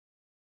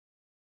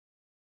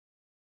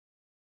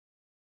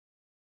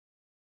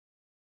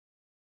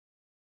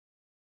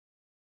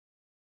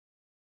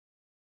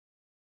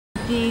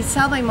The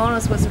Salve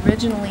was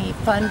originally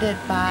funded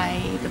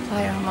by the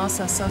Playa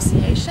Hermosa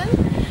Association,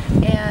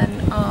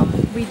 and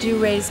we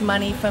do raise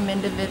money from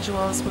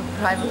individuals. We're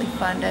privately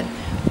funded,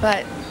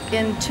 but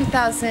in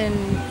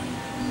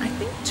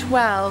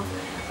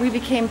 2012 we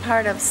became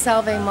part of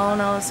Salve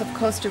of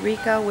Costa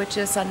Rica, which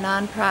is a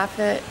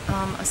non-profit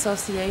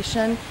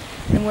association,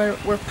 and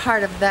we're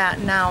part of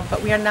that now,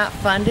 but we are not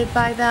funded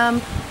by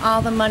them.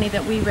 All the money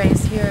that we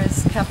raise here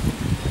is kept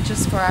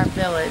just for our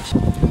village.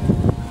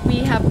 We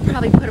have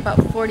probably put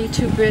about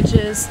 42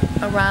 bridges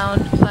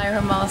around Playa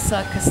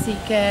Hermosa,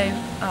 Cacique,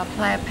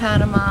 Playa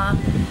Panama.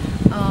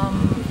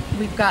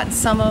 We've got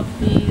some of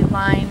the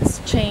lines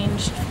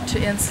changed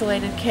to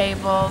insulated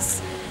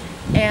cables,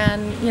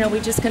 and we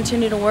just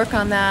continue to work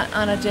on that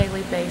on a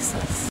daily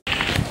basis.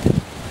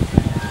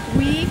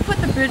 We put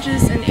the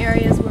bridges in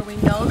areas where we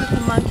know that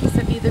the monkeys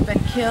have either been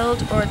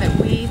killed or that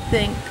we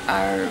think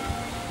are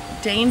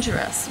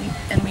dangerous,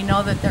 and we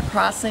know that they're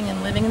crossing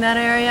and living in that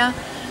area,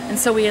 and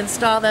so we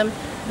install them.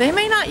 They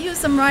may not use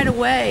them right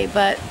away,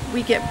 but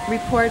we get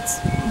reports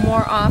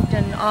more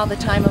often all the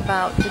time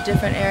about the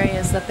different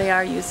areas that they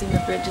are using the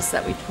bridges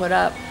that we put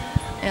up.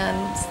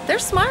 And they're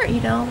smart,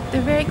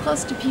 they're very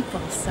close to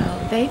people, so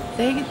they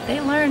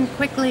learn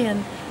quickly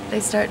and they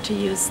start to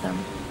use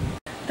them.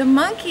 The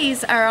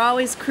monkeys are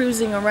always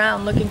cruising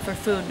around looking for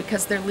food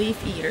because they're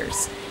leaf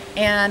eaters,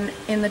 and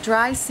in the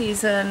dry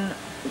season,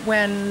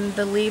 when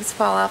the leaves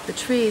fall off the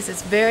trees,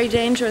 it's very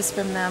dangerous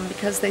for them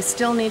because they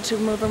still need to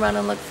move around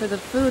and look for the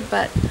food,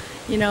 but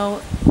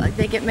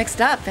they get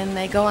mixed up and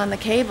they go on the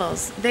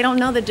cables. They don't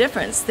know the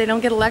difference. They don't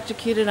get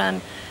electrocuted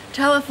on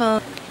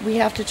telephone. We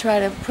have to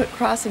try to put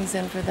crossings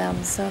in for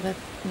them so that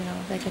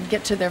they can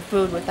get to their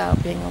food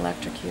without being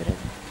electrocuted.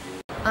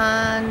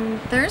 On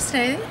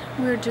Thursday,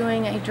 we're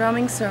doing a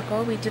drumming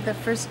circle. We did the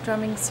first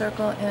drumming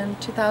circle in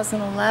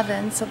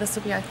 2011, so this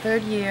will be our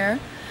third year.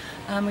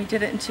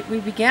 We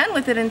began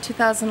with it in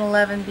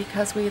 2011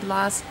 because we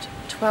lost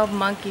 12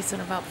 monkeys in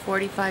about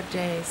 45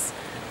 days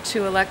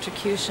to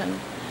electrocution.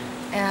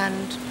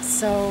 And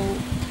so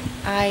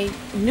I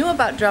knew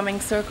about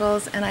drumming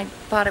circles, and I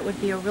thought it would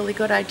be a really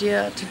good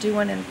idea to do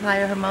one in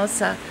Playa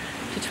Hermosa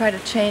to try to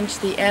change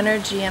the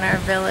energy in our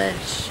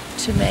village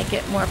to make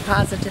it more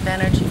positive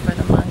energy for the